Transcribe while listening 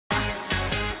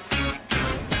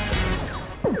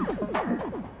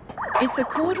It's a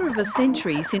quarter of a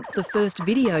century since the first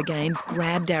video games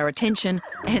grabbed our attention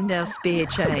and our spare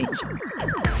change.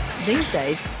 These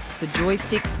days, the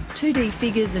joysticks, 2D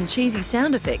figures and cheesy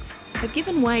sound effects have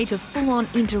given way to full-on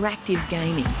interactive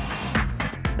gaming.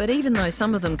 But even though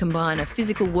some of them combine a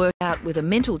physical workout with a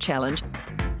mental challenge,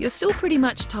 you're still pretty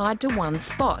much tied to one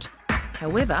spot.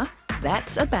 However,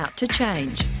 that's about to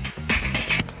change.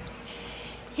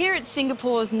 Here at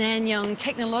Singapore's Nanyang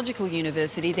Technological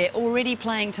University, they're already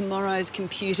playing tomorrow's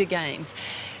computer games.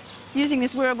 Using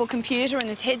this wearable computer and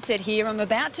this headset here, I'm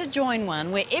about to join one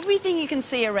where everything you can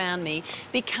see around me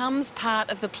becomes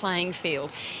part of the playing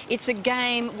field. It's a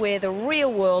game where the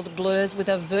real world blurs with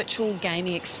a virtual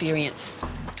gaming experience.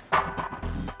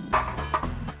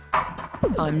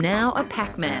 I'm now a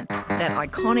Pac-Man, that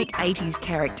iconic 80s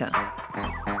character.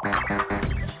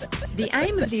 The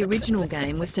aim of the original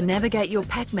game was to navigate your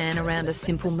Pac-Man around a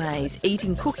simple maze,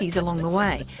 eating cookies along the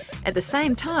way. At the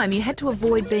same time, you had to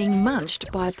avoid being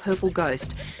munched by a purple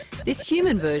ghost. This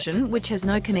human version, which has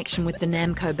no connection with the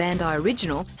Namco Bandai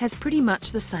original, has pretty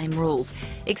much the same rules,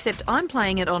 except I'm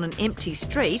playing it on an empty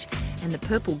street and the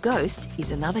purple ghost is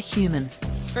another human.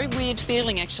 Very weird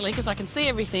feeling actually, because I can see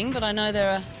everything, but I know there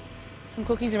are some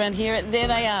cookies around here. There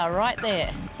they are, right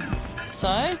there. So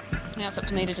now it's up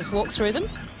to me to just walk through them.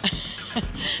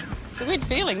 It's a weird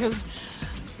feeling because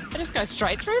I just go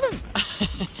straight through them.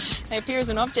 They appear as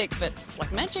an object, but it's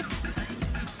like magic.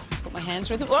 Put my hand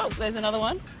through them. Whoa, there's another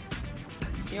one.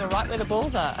 You're right where the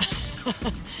balls are.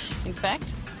 In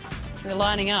fact, they're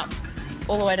lining up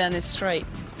all the way down this street.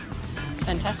 It's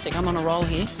fantastic. I'm on a roll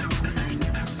here.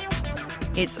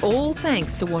 It's all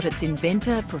thanks to what its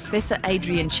inventor, Professor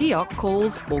Adrian Chiok,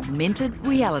 calls augmented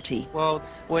reality. Well,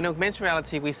 in augmented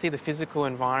reality, we see the physical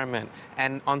environment,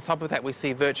 and on top of that, we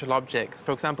see virtual objects.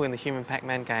 For example, in the human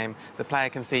Pac-Man game, the player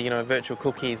can see, virtual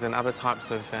cookies and other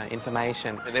types of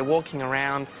information. They're walking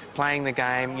around, playing the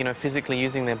game, physically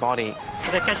using their body.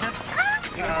 Did I catch up?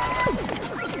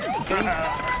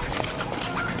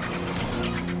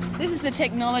 This is the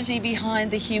technology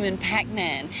behind the human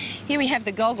Pac-Man. Here we have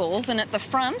the goggles, and at the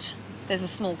front there's a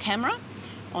small camera.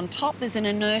 On top there's an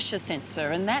inertia sensor,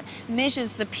 and that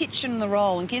measures the pitch and the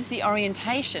roll and gives the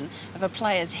orientation of a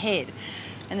player's head.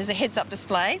 And there's a heads-up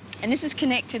display, and this is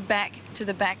connected back to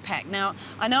the backpack. Now,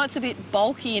 I know it's a bit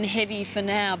bulky and heavy for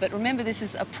now, but remember this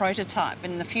is a prototype,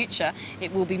 and in the future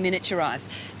it will be miniaturised.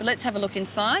 But let's have a look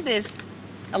inside. There's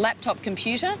a laptop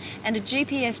computer and a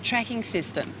GPS tracking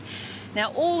system.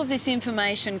 Now, all of this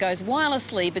information goes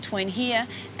wirelessly between here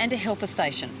and a helper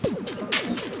station.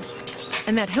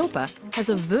 And that helper has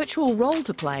a virtual role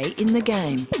to play in the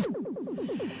game.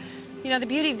 The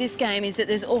beauty of this game is that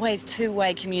there's always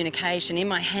two-way communication. In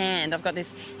my hand, I've got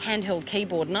this handheld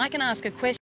keyboard, and I can ask a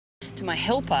question to my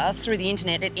helper through the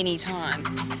internet at any time.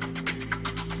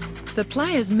 The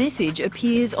player's message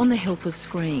appears on the helper's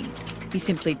screen. He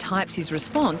simply types his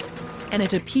response and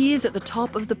it appears at the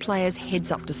top of the player's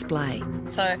heads-up display.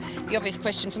 So the obvious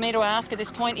question for me to ask at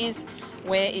this point is,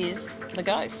 where is the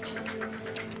ghost?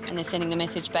 And they're sending the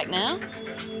message back now.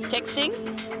 It's texting.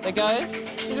 The ghost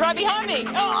is right behind me.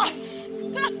 Oh,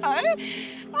 no.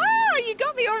 Oh, you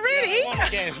got me already.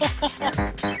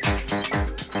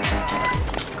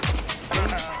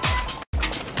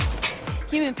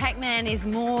 Human Pac-Man is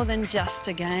more than just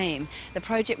a game. The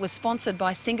project was sponsored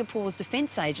by Singapore's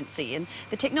Defence Agency, and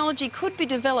the technology could be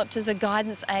developed as a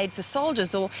guidance aid for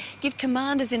soldiers or give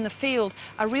commanders in the field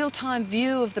a real-time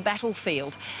view of the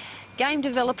battlefield. Game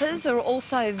developers are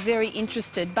also very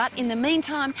interested, but in the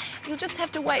meantime, you'll just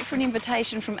have to wait for an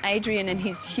invitation from Adrian and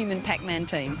his Human Pac-Man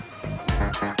team.